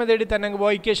ഇക്വേഷൻ മെത്തേഡിൽ തന്നെ അങ്ങ്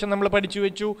പോയി. ഇക്വേഷൻ നമ്മൾ പഠിച്ചു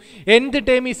വെച്ചു. nth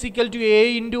term is equal to a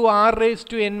into r raised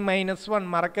to n minus 1.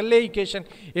 മറക്കല്ലേ equation.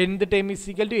 nth term is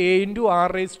equal to a into r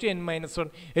raised to n minus 1.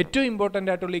 ഏറ്റവും ഇമ്പോർട്ടൻ്റ്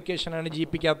ആയിട്ടുള്ള ഇക്വേഷനാണ്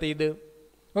GPക്കകത്ത് ഇത്.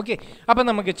 ഓക്കെ, അപ്പം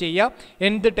നമുക്ക് ചെയ്യാം.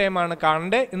 nth ടേം ആണ്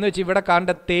കാണേണ്ടത് എന്ന് വെച്ചാൽ ഇവിടെ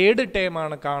കാണേണ്ട തേർഡ് ടേം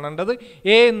ആണ് കാണേണ്ടത്.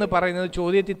 a എന്ന് പറയുന്നത്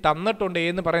ചോദ്യത്തിൽ തന്നിട്ടുണ്ട്. a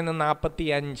എന്ന് പറയുന്നത്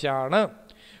 45 ആണ്.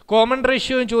 കോമൺ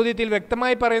റേഷ്യോയും ചോദ്യത്തിൽ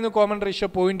വ്യക്തമായി പറയുന്നു കോമൺ റേഷ്യോ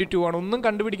 0.2 ആണ്. ഒന്നും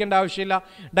കണ്ടുപിടിക്കേണ്ട ആവശ്യമില്ല,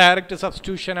 ഡയറക്റ്റ്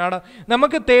സബ്സ്റ്റിറ്റ്യൂഷൻ ആണ്.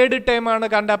 നമുക്ക് തേർഡ് ടേം ആണ്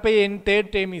കണ്ട. അപ്പോൾ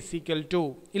third term is equal to,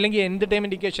 ഇല്ലെങ്കിൽ nth ടേം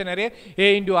ഇൻഡിക്കേഷൻ അറിയാം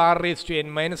a into r raised to n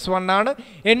minus 1 ആണ്.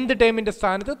 nth ടേമിൻ്റെ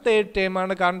സ്ഥാനത്ത് തേർഡ് ടേം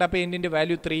ആണ് കാണേണ്ടത്. അപ്പോൾ n-ൻ്റെ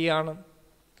വാല്യൂ 3 ആണ്.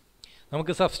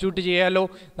 നമുക്ക് സബ്സ്റ്റിറ്റ്യൂട്ട് ചെയ്യാമല്ലോ.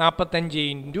 45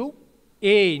 into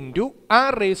a into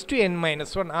r raised to n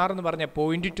minus 1. r എന്ന് പറഞ്ഞാൽ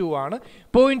 0.2 ആണ്.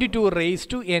 0.2 raised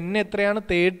to n എത്രയാണ്?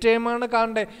 തേർഡ് ടേം ആണ്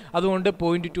കാണേണ്ടത്. അതുകൊണ്ട്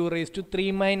 0.2 raised to 3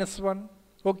 minus 1.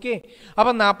 ഓക്കെ,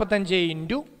 അപ്പം 45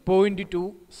 into 0.2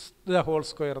 the whole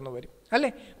square എന്ന് വരും അല്ലേ.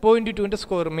 0.2ൻ്റെ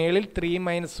സ്ക്വയർ മേളിൽ 3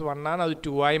 minus 1 ആണ്, അത്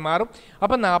 2 ആയി മാറും.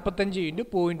 അപ്പം 45 into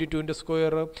 0.2ൻ്റെ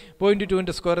സ്ക്വയർ.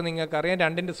 0.2ൻ്റെ സ്ക്വയർ നിങ്ങൾക്കറിയാം,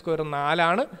 2ൻ്റെ സ്ക്വയർ 4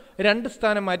 ആണ്. 2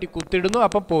 സ്ഥാനം മാറ്റി കുത്തിടുന്നു.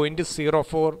 അപ്പം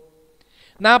 0.04.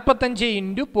 45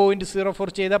 into 0.04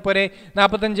 ചെയ്താൽ പോരെ.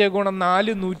 45 ഗുണം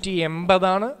 4 180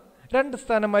 ആണ്. 2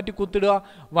 സ്ഥാനം മാറ്റി കുത്തിടുക.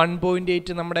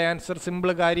 1.8 നമ്മുടെ ആൻസർ.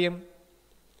 സിമ്പിൾ കാര്യം.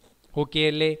 ഓക്കെ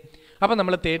അല്ലേ? അപ്പം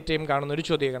നമ്മൾ തേർഡ് ടൈം കാണുന്ന ഒരു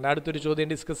ചോദ്യം കണ്ട. അടുത്തൊരു ചോദ്യം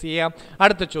ഡിസ്കസ് ചെയ്യാം.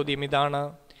 അടുത്ത ചോദ്യം ഇതാണ്.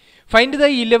 Find the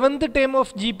 11th term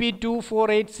of GP 2, 4,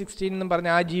 8, 16 എന്ന്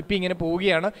പറഞ്ഞാൽ ആ GP ഇങ്ങനെ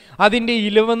പോവുകയാണ്. അതിൻ്റെ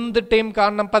 11th ടേം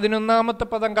കാണണം. 11ാമത്തെ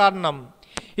പദം കാണണം.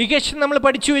 ഇക്വേഷൻ നമ്മൾ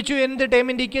പഠിച്ചു വെച്ചു. nth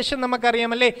ടേമിൻ്റെ equation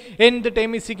നമുക്കറിയാമല്ലേ. nth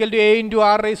term is equal to a into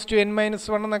r raised to n minus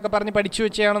 1 എന്നൊക്കെ പറഞ്ഞ് പഠിച്ചു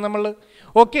വെച്ചാണ് നമ്മൾ.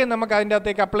 ഓക്കെ, നമുക്ക് അതിൻ്റെ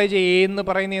അകത്തേക്ക് അപ്ലൈ ചെയ്യുക. a എന്ന്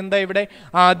പറയുന്നത് എന്താ? ഇവിടെ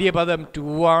ആദ്യ പദം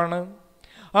 2 ആണ്.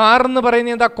 r എന്ന്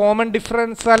പറയുന്നത് എന്താ? കോമൺ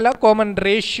ഡിഫറൻസ് അല്ല, കോമൺ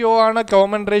റേഷ്യോ ആണ്.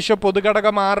 Common ratio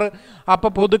പൊതുഘടകം 6.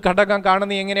 അപ്പോൾ പൊതുഘടകം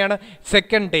കാണുന്നത് എങ്ങനെയാണ്?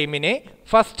 സെക്കൻഡ് ടേമിനെ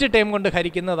ഫസ്റ്റ് ടൈം കൊണ്ട്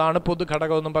ഹരിക്കുന്നതാണ്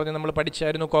പൊതുഘടകം എന്നും പറഞ്ഞ് നമ്മൾ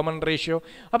പഠിച്ചായിരുന്നു കോമൺ റേഷ്യോ.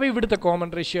 അപ്പോൾ ഇവിടുത്തെ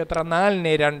കോമൺ റേഷ്യോ എത്ര?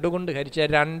 4നെ 2 കൊണ്ട്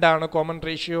ഹരിച്ചാൽ 2 ആണ് കോമൺ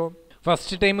റേഷ്യോ.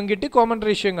 ഫസ്റ്റ് ടൈമും കിട്ടി, കോമൺ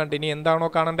റേഷ്യോയും കണ്ടു. ഇനി എന്താണോ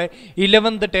കാണേണ്ടത്?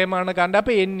 11th ടേം ആണ് കാണേണ്ടത്.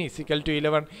 അപ്പോൾ n is equal to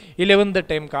 11. 11th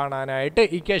term കാണാനായിട്ട്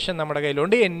ഇക്വേഷൻ നമ്മുടെ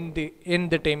കയ്യിലുണ്ട്.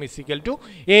 nth term is equal to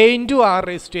a into r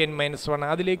raised to n minus 1.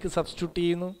 അതിലേക്ക് സബ്സ്റ്റിറ്റ്യൂട്ട്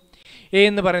ചെയ്യുന്നു. a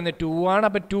എന്ന് പറയുന്നത് 2 ആണ്.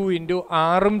 അപ്പോൾ 2 into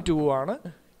r-ഉം 2 ആണ്.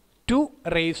 2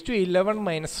 raised to 11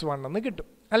 minus 1 എന്ന് കിട്ടും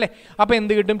അല്ലേ. അപ്പോൾ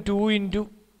എന്ത് കിട്ടും? 2 into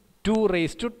 2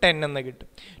 raised to 10 എന്ന് കിട്ടും.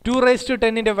 2 raised to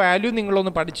 10ൻ്റെ വാല്യൂ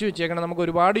നിങ്ങളൊന്ന് പഠിച്ചു വെച്ചേക്കണം. നമുക്ക്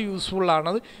ഒരുപാട് യൂസ്ഫുൾ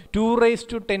ആണത്. 2 raised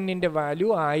to 10ൻ്റെ വാല്യൂ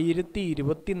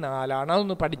 1024 ആണ്.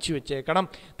 അതൊന്ന് പഠിച്ചു വെച്ചേക്കണം.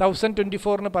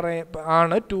 1024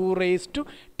 ആണ് 2 raised to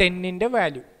 10ൻ്റെ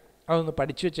വാല്യൂ. അതൊന്ന്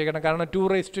പഠിച്ചു വെച്ചേക്കണം. കാരണം 2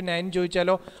 raised to 9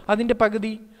 ചോദിച്ചാലോ അതിൻ്റെ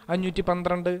പകുതി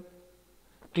 512.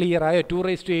 ക്ലിയർ ആയോ? 2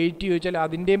 raised to 8 ചോദിച്ചാൽ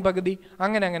അതിൻ്റെയും പകുതി.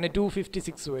 അങ്ങനെ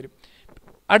 256 വരും.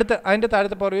 അടുത്ത അതിൻ്റെ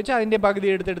താഴത്തെ പവർ വെച്ചാൽ അതിൻ്റെ പകുതി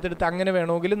എടുത്തെടുത്ത് അങ്ങനെ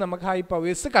വേണമെങ്കിലും നമുക്ക് ഹൈ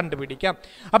പവേഴ്സ് കണ്ടുപിടിക്കാം.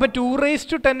 അപ്പോൾ 2 raised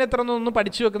to 10 എത്ര എന്നൊന്ന്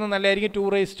പഠിച്ചു വെക്കുന്നത് നല്ലതായിരിക്കും. 2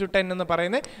 raised to 10 എന്ന്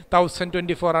പറയുന്നത്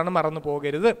 1024 ആണ്, മറന്നു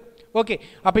പോകരുത്. ഓക്കെ,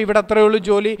 അപ്പോൾ ഇവിടെ അത്രയേ ഉള്ളൂ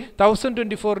ജോലി.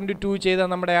 1024 into 2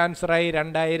 ചെയ്താൽ നമ്മുടെ ആൻസറായി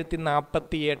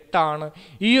 2048 ആണ്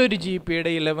ഈ ഒരു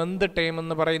GPയുടെ 11th ടേം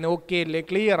എന്ന് പറയുന്നത്. ഓക്കെ അല്ലേ?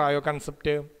 ക്ലിയർ ആയോ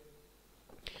കൺസെപ്റ്റ്?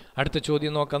 അടുത്ത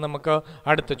ചോദ്യം നോക്കാം നമുക്ക്.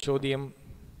 അടുത്ത ചോദ്യം.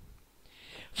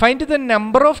 Find the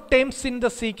number of terms in the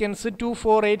sequence 2,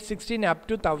 4, 8, 16 up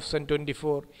to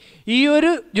 1024. ഈ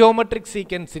ഒരു ജോമെട്രിക്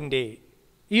സീക്വൻസിൻ്റെ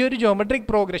ഈ ഒരു ജോമെട്രിക്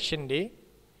പ്രോഗ്രഷൻ്റെ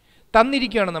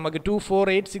തന്നിരിക്കുകയാണ് നമുക്ക് 2, 4,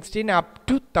 8, 16 up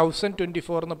to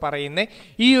 1024 എന്ന് പറയുന്നത്.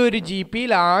 ഈ ഒരു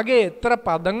GPയിൽ ആകെ എത്ര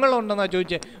പദങ്ങളുണ്ടെന്നാണ്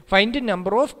ചോദിച്ചത്. Find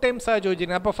number of ടൈംസാണ്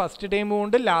ചോദിച്ചിരുന്നത്. അപ്പോൾ ഫസ്റ്റ് ടൈമും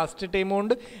ഉണ്ട് ലാസ്റ്റ് ടൈമും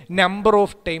ഉണ്ട്. നമ്പർ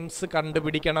ഓഫ് ടൈംസ്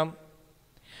കണ്ടുപിടിക്കണം.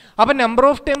 അപ്പം നമ്പർ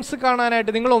ഓഫ് ടൈംസ്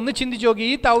കാണാനായിട്ട് നിങ്ങൾ ഒന്ന് ചിന്തിച്ച് നോക്കി.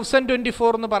 ഈ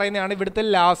 1024 എന്ന് പറയുന്നതാണ് ഇവിടുത്തെ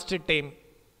ലാസ്റ്റ് ടൈം.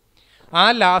 ആ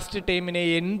ലാസ്റ്റ് ടൈമിനെ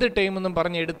എന്ത് ടൈം എന്നും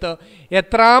പറഞ്ഞെടുത്ത്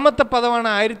എത്രാമത്തെ പദമാണ്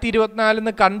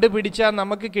 1024 കണ്ടുപിടിച്ചാൽ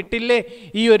നമുക്ക് കിട്ടില്ലേ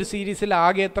ഈ ഒരു സീരീസിൽ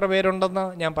ആകെ എത്ര പേരുണ്ടെന്ന്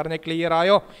ഞാൻ പറഞ്ഞ ക്ലിയർ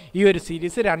ആയോ? ഈ ഒരു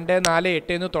സീരീസ് 2, 4,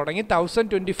 8 എന്ന് തുടങ്ങി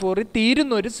 1024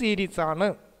 തീരുന്ന ഒരു സീരീസാണ്.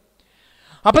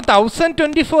 അപ്പോൾ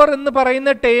 1024 എന്ന്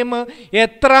പറയുന്ന ടേം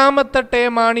എത്രാമത്തെ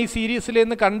ടേമാണ് ഈ സീരീസിൽ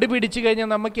എന്ന് കണ്ടുപിടിച്ച് കഴിഞ്ഞാൽ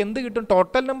നമുക്ക് എന്ത് കിട്ടും?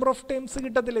 Total number of terms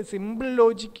കിട്ടത്തില്ലേ? Simple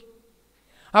logic.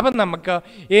 അപ്പം നമുക്ക്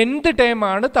എന്ത്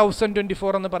ടൈമാണ്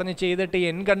 1024 എന്ന് പറഞ്ഞ് ചെയ്തിട്ട്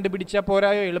n കണ്ടുപിടിച്ചാൽ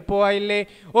പോരായോ? എളുപ്പമായില്ലേ?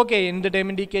 ഓക്കെ, എന്ത് ടൈം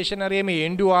ഇൻഡിക്കേഷൻ അറിയാം?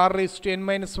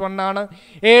 a×r⁻n−1 ആണ്.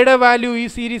 എയുടെ വാല്യൂ ഈ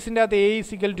സീരീസിൻ്റെ അകത്ത് a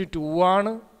 2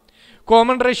 ആണ്.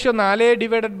 കോമൺ റേഷ്യോ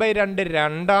 4/2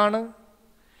 2 ആണ്.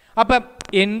 അപ്പം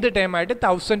എന്ത് ടൈമായിട്ട്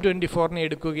 1024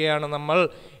 എടുക്കുകയാണ് നമ്മൾ.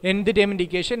 എന്ത് ടൈം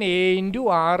ഇൻഡിക്കേഷൻ?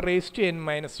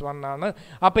 a×r⁻n−1 ആണ്.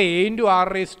 അപ്പോൾ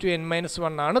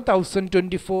a×r⁻n−1 ആണ്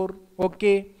 1024.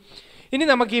 ഓക്കെ, ഇനി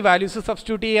നമുക്ക് ഈ വാല്യൂസ്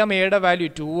സബ്സ്റ്റിറ്റ്യൂട്ട് ചെയ്യാം. എയുടെ വാല്യൂ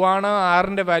 2 ആണ്,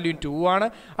 ആറിൻ്റെ വാല്യൂ 2 ആണ്.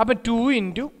 അപ്പം 2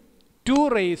 ×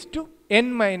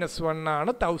 2⁻n−1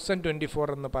 ആണ് 1024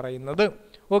 എന്ന് പറയുന്നത്.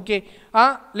 ഓക്കെ, ആ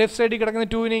ലെഫ്റ്റ് സൈഡിൽ കിടക്കുന്ന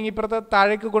 2നെ ഇപ്പുറത്ത്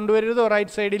താഴേക്ക് കൊണ്ടുവരരുതോ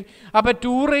റൈറ്റ് സൈഡിൽ. അപ്പോൾ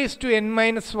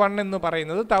 2⁻n−1 എന്ന്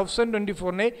പറയുന്നത്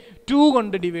 1024നെ 2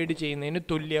 കൊണ്ട് ഡിവൈഡ് ചെയ്യുന്നതിന്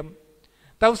തുല്യം.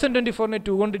 1024നെ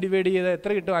 2 കൊണ്ട് ഡിവൈഡ് ചെയ്താൽ എത്ര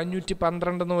കിട്ടും?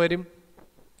 512 എന്ന് വരും.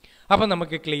 അപ്പം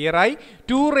നമുക്ക് ക്ലിയറായി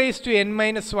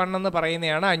 2⁻n−1 എന്ന്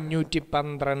പറയുന്നതാണ്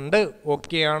 512.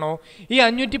 ഓക്കെ ആണോ? ഈ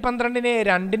 512നെ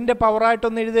 2ൻ്റെ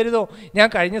പവറായിട്ടൊന്ന് എഴുതരുതോ? ഞാൻ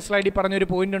കഴിഞ്ഞ സ്ലൈഡിൽ പറഞ്ഞൊരു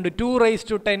പോയിന്റ് ഉണ്ട്,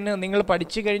 2⁻10. നിങ്ങൾ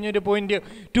പഠിച്ചു കഴിഞ്ഞൊരു പോയിന്റ്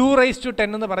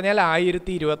 2⁻10 എന്ന് പറഞ്ഞാൽ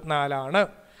 1024 ആണ്.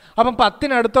 അപ്പം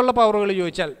 10-നടുത്തുള്ള പവറുകൾ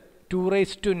ചോദിച്ചാൽ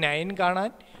 2�9 കാണാൻ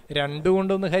 2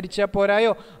 കൊണ്ടൊന്ന് ഹരിച്ചാൽ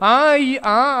പോരായോ? ആ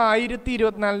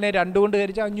 1024നെ 2 കൊണ്ട്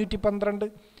ഹരിച്ചാൽ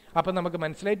 512. അപ്പം നമുക്ക്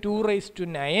മനസ്സിലായി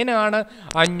 2�9 ആണ്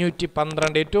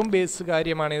 512. ഏറ്റവും ബേസ്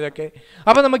കാര്യമാണ് ഇതൊക്കെ.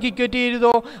 അപ്പം നമുക്ക് ഇക്വേറ്റ്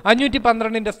ചെയ്തോ?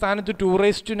 512ൻ്റെ സ്ഥാനത്ത്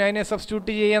 2�9നെ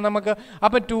സബ്സ്റ്റിറ്റ്യൂട്ട് ചെയ്യാം നമുക്ക്.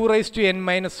 അപ്പം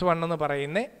 2⁻n−1 എന്ന്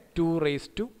പറയുന്നത്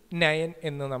 2�9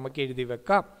 എന്ന് നമുക്ക് എഴുതി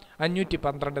വെക്കാം.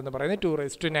 512 എന്ന് പറയുന്നത്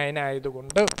 2�9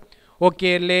 ആയതുകൊണ്ട്.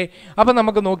 ഓക്കെ അല്ലേ? അപ്പം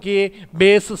നമുക്ക് നോക്കിയേ,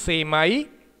 ബേസ് സെയിമായി.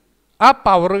 ആ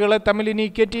പവറുകളെ തമ്മിൽ ഇനി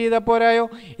ഇക്വേറ്റ് ചെയ്താൽ പോരായോ?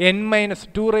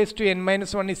 2⁻n−1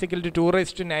 =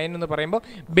 2�9 എന്ന് പറയുമ്പോൾ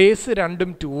ബേസ്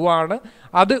 2ഉം 2 ആണ്.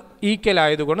 അത് ഈക്വൽ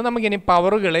ആയതുകൊണ്ട് നമുക്കിനി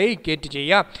പവറുകളെ ഇക്വേറ്റ്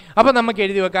ചെയ്യാം. അപ്പോൾ നമുക്ക്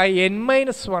എഴുതി വെക്കാം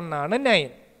n-1 ആണ്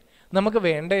 9. നമുക്ക്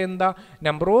വേണ്ട എന്താ?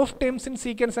 Number of terms in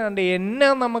sequence ആണ്. എന്നാ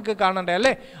നമുക്ക് കാണണ്ടേ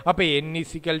അല്ലേ? അപ്പോൾ n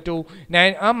 = 9.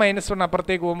 ആ -1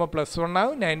 അപ്പുറത്തേക്ക് പോകുമ്പോൾ +1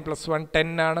 ആവും. 9 + 1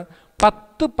 10 ആണ്.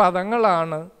 10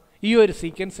 പദങ്ങളാണ് ഈ ഒരു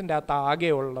സീക്വൻസിൻ്റെ അകത്ത്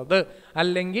ആകെ ഉള്ളത്.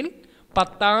 അല്ലെങ്കിൽ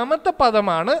 10ാമത്തെ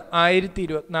പദമാണ്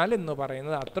 1024 എന്ന്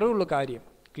പറയുന്നത്. അത്രേ ഉള്ളൂ കാര്യം.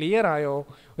 ക്ലിയർ ആയോ?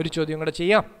 ഒരു ചോദ്യം കൂടെ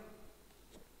ചെയ്യാം.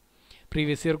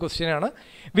 പ്രീവിയസ് ഇയർ ക്വസ്റ്റ്യൻ ആണ്.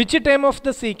 Which time of the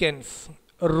sequence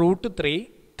 √3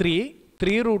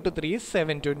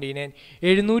 729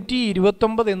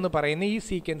 729 എന്ന് പറയുന്ന ഈ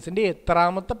സീക്വൻസിൻ്റെ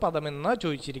എത്രാമത്തെ പദമെന്നാണ്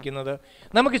ചോദിച്ചിരിക്കുന്നത്.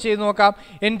 നമുക്ക് ചെയ്ത് നോക്കാം.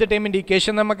 എന്ത് ടൈം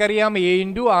ഇൻഡിക്കേഷൻ നമുക്കറിയാം?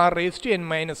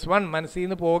 a×r⁻n−1. മനസ്സിൽ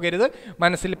നിന്ന് പോകരുത്,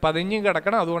 മനസ്സിൽ പതിഞ്ഞ്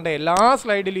കിടക്കണം. അതുകൊണ്ട് എല്ലാ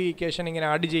സ്ലൈഡിലും ഈ ഇക്വേഷൻ ഇങ്ങനെ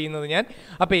ആഡ് ചെയ്യുന്നത് ഞാൻ.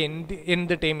 അപ്പോൾ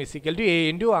എന്ത് ടൈം =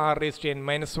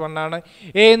 a×r⁻n−1 ആണ്.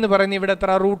 എ എന്ന് പറയുന്നത് ഇവിടെ എത്ര?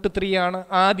 √3 ആണ്.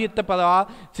 ആദ്യത്തെ പദം, ആ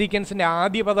സീക്വൻസിൻ്റെ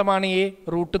ആദ്യ പദമാണ് a,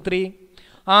 √3.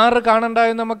 6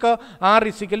 കാണണ്ടായോ നമുക്ക്? r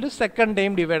 = second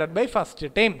time divided by first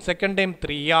time. Second time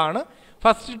 3 ആണ്,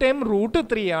 ഫസ്റ്റ് ടൈം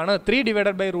 √3 ആണ്. 3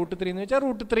 ഡിവൈഡഡ് ബൈ √3 എന്ന് വെച്ചാൽ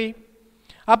 √3.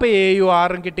 അപ്പോൾ എയും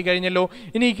 6ഉം കിട്ടിക്കഴിഞ്ഞല്ലോ.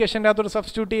 ഇനി ഇക്വേഷൻ്റെ അകത്തോട്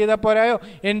സബ്സ്റ്റിറ്റ്യൂട്ട് ചെയ്താൽ പോരായോ?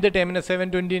 എന്ത് ടൈമിന്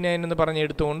 729 എന്ന് പറഞ്ഞ്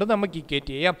എടുത്തുകൊണ്ട് നമുക്ക്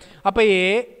ഇക്വേറ്റ് ചെയ്യാം. അപ്പോൾ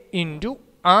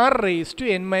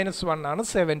a×r⁻n−1 ആണ്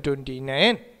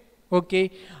 729. ഓക്കെ,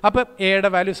 അപ്പം എയുടെ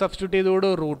വാല്യൂ സബ്സ്റ്റിറ്റ്യൂട്ട് ചെയ്തോട്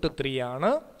 √3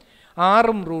 ആണ്,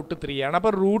 6ഉം √3 ആണ്.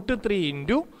 അപ്പോൾ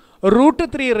 √3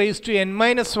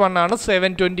 ആണ്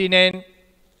 729.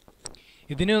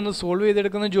 ഇതിനെ ഒന്ന് സോൾവ്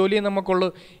ചെയ്തെടുക്കുന്ന ജോലിയെ നമുക്കുള്ളൂ.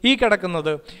 ഈ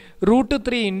കിടക്കുന്നത്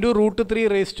 √3 ×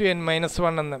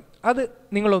 √3⁻n−1 എന്ന്. അത്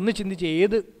നിങ്ങളൊന്ന് ചിന്തിച്ച്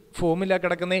ഏത് ഫോമിലാണ്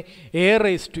കിടക്കുന്നത്?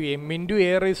 a⁻m ×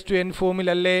 a⁻n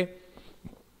ഫോമിലല്ലേ?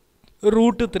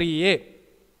 √3യെ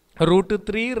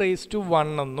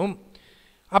 √3⁻1 എന്നും,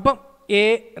 അപ്പം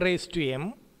a⁻m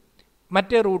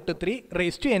മറ്റേ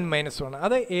 √3⁻n−1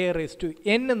 അത്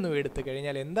a⁻n എന്നും എടുത്തു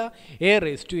കഴിഞ്ഞാൽ എന്താ?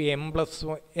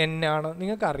 a⁻m+n ആണ്.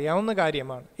 നിങ്ങൾക്ക് അറിയാവുന്ന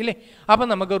കാര്യമാണ് ഇല്ലേ? അപ്പം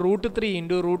നമുക്ക് √3 ×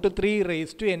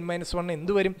 √3⁻n−1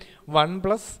 എന്ത് വരും?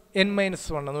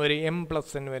 1+n−1 എന്ന് വരും.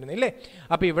 m+n വരുന്നു ഇല്ലേ?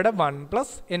 അപ്പോൾ ഇവിടെ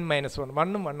 1+n−1,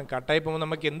 1ഉം 1ഉം കട്ടായി പോകുമ്പോൾ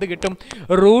നമുക്ക് എന്ത് കിട്ടും?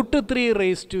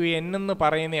 √3⁻n എന്ന്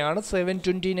പറയുന്നതാണ്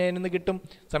 729 എന്ന് കിട്ടും.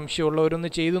 സംശയമുള്ളവരൊന്ന്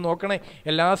ചെയ്തു നോക്കണേ.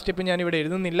 എല്ലാ സ്റ്റെപ്പും ഞാനിവിടെ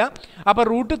എഴുതുന്നില്ല. അപ്പോൾ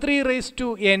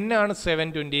 √3⁻n ആണ്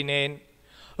 729.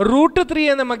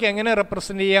 √3യെ നമുക്ക് എങ്ങനെ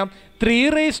റെപ്രസെൻ്റ് ചെയ്യാം?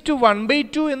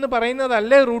 3⁻1/2 എന്ന്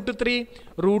പറയുന്നതല്ലേ √3.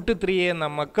 √3യെ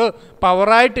നമുക്ക്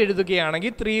പവറായിട്ട്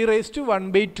എഴുതുകയാണെങ്കിൽ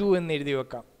 3⁻1/2 എന്ന് എഴുതി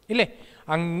വെക്കാം. ഇല്ലേ?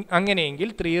 അങ്ങനെയെങ്കിൽ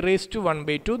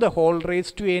 3^1/2 the whole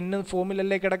raise to n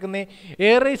ഫോമിലല്ലേ കിടക്കുന്നേ?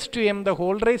 a⁻m the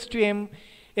whole raise to m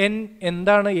n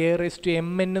എന്താണ്?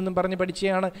 a⁻m എന്ന് പറഞ്ഞ്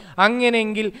പഠിച്ചതാണ്.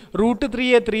 അങ്ങനെയെങ്കിൽ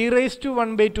 √3യെ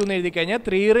 3^1/2 എന്ന് എഴുതി കഴിഞ്ഞാൽ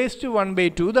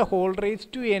 3^1/2 the whole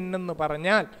raise to n എന്ന്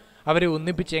പറഞ്ഞാൽ അവരെ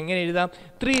ഒന്നിപ്പിച്ച് എങ്ങനെ എഴുതാം?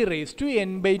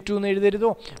 3^n/2 എന്ന് എഴുതരുതോ?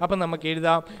 അപ്പം നമുക്ക്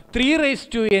എഴുതാം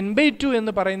 3^n/2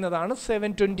 എന്ന് പറയുന്നതാണ്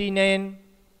 729.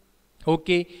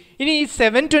 ഓക്കെ, ഇനി ഈ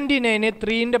 729നെ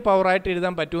 3ൻ്റെ പവറായിട്ട്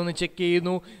എഴുതാൻ പറ്റുമെന്ന് ചെക്ക്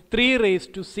ചെയ്യുന്നു.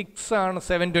 3⁻6 ആണ്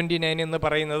 729 എന്ന്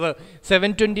പറയുന്നത്.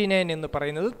 729 എന്ന്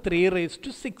പറയുന്നത്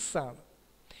 3⁻6 ആണ്.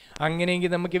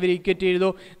 അങ്ങനെയെങ്കിൽ നമുക്ക് ഇവർ ഈക്വറ്റ് എഴുതോ?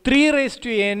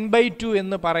 3^n/2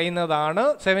 എന്ന് പറയുന്നതാണ്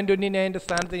 729ൻ്റെ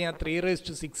സ്ഥാനത്ത് ഞാൻ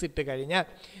 3⁻6 ഇട്ട് കഴിഞ്ഞാൽ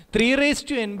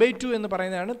 3^n/2 എന്ന്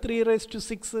പറയുന്നതാണ്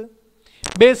 3⁻6.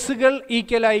 ബേസുകൾ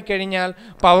ഈക്വൽ ആയി കഴിഞ്ഞാൽ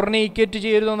പവറിനെ ഈക്വറ്റ്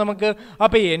ചെയ്യരുതോ നമുക്ക്?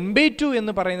 അപ്പോൾ n/2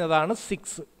 എന്ന് പറയുന്നതാണ്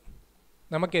 6.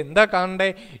 നമുക്ക് എന്താ കാണണ്ടേ?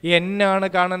 n ആണ്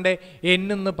കാണണ്ടേ. n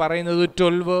എന്ന് പറയുന്നത്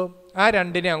 12. ആ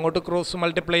രണ്ടിനെ അങ്ങോട്ട് ക്രോസ്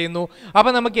മൾട്ടിപ്ലൈ ചെയ്യുന്നു.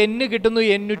 അപ്പോൾ നമുക്ക് n കിട്ടുന്നു.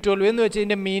 n12 എന്ന്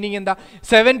വെച്ചതിൻ്റെ മീനിങ് എന്താ?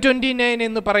 729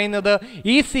 എന്ന് പറയുന്നത്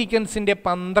ഈ സീക്വൻസിൻ്റെ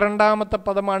 12ാമത്തെ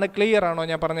പദമാണ്. ക്ലിയർ ആണോ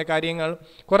ഞാൻ പറഞ്ഞ കാര്യങ്ങൾ?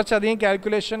 കുറച്ചധികം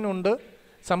കാൽക്കുലേഷൻ ഉണ്ട്,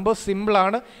 സംഭവം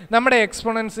സിമ്പിളാണ്. നമ്മുടെ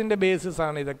എക്സ്പോണൻസിൻ്റെ ബേസിസ്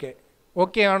ആണ് ഇതൊക്കെ.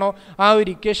 ഓക്കെ ആണോ? ആ ഒരു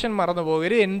ഇക്വേഷൻ മറന്നു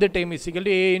പോകരുത്. എന്ത് time is equal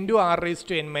to a ×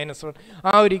 r⁻n−1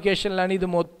 ആ ഒരു ഇക്വേഷനിലാണ് ഇത്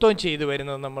മൊത്തം ചെയ്തു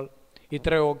വരുന്നത് നമ്മൾ.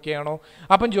 ഇത്ര ഓക്കെ ആണോ?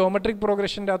 അപ്പം ജോമെട്രിക്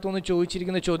പ്രോഗ്രഷൻ്റെ അകത്തുനിന്ന്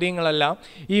ചോദിച്ചിരിക്കുന്ന ചോദ്യങ്ങളെല്ലാം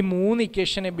ഈ 3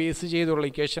 ഇക്വേഷനെ ബേസ് ചെയ്തുള്ള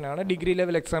ഇക്വേഷനാണ്. ഡിഗ്രി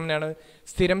ലെവൽ എക്സാമിനാണ്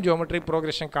സ്ഥിരം ജോമെട്രിക്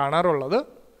പ്രോഗ്രഷൻ കാണാറുള്ളത്.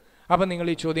 അപ്പം നിങ്ങൾ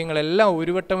ഈ ചോദ്യങ്ങളെല്ലാം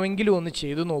ഒരു വട്ടമെങ്കിലും ഒന്ന്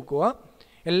ചെയ്തു നോക്കുക.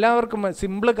 എല്ലാവർക്കും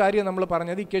സിമ്പിൾ കാര്യം നമ്മൾ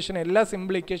പറഞ്ഞത്, ഇക്വേഷൻ എല്ലാം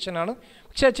സിമ്പിൾ ഇക്വേഷനാണ്.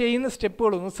 പക്ഷെ ആ ചെയ്യുന്ന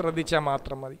സ്റ്റെപ്പുകളൊന്ന് ശ്രദ്ധിച്ചാൽ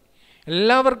മാത്രം മതി.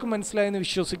 എല്ലാവർക്കും മനസ്സിലായെന്ന്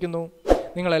വിശ്വസിക്കുന്നു.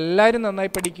 നിങ്ങളെല്ലാവരും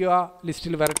നന്നായി പഠിക്കുക.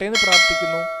 ലിസ്റ്റിൽ വരട്ടെ എന്ന്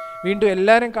പ്രാർത്ഥിക്കുന്നു. വീണ്ടും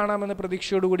എല്ലാവരും കാണാമെന്ന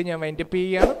പ്രതീക്ഷയോടുകൂടി ഞാൻ വൈൻഡപ്പ്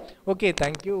ചെയ്യുകയാണ്. Okay,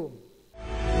 thank you.